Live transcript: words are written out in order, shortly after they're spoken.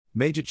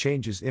Major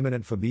changes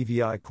imminent for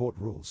BVI court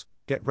rules.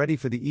 Get ready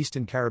for the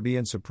Eastern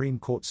Caribbean Supreme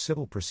Court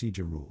civil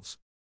procedure rules.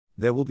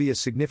 There will be a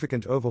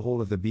significant overhaul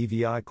of the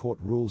BVI court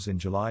rules in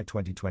July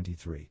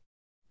 2023.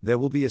 There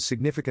will be a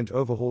significant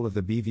overhaul of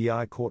the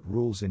BVI court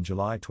rules in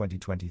July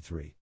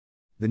 2023.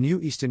 The new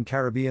Eastern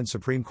Caribbean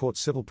Supreme Court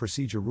Civil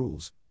Procedure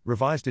Rules,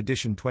 Revised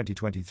Edition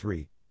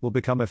 2023, will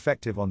become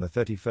effective on the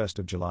 31st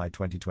of July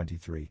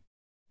 2023.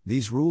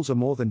 These rules are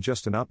more than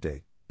just an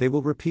update, they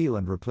will repeal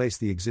and replace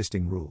the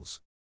existing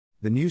rules.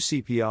 The new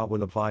CPR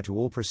will apply to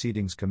all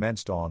proceedings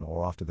commenced on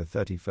or after the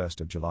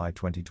 31st of July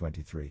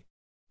 2023.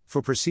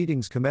 For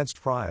proceedings commenced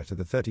prior to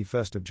the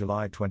 31st of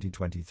July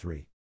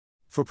 2023.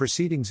 For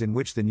proceedings in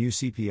which the new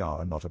CPR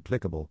are not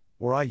applicable,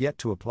 or are yet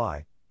to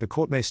apply, the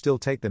court may still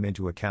take them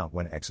into account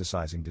when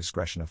exercising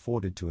discretion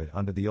afforded to it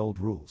under the old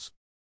rules.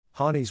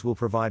 Harneys will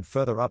provide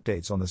further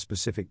updates on the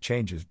specific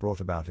changes brought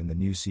about in the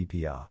new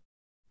CPR.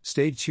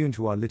 Stay tuned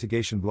to our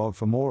litigation blog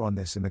for more on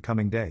this in the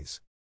coming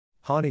days.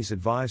 Harneys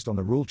advised on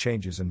the rule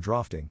changes and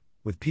drafting,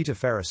 with Peter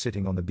Ferrer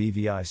sitting on the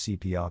BVI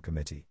CPR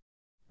committee.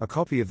 A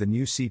copy of the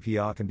new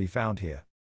CPR can be found here.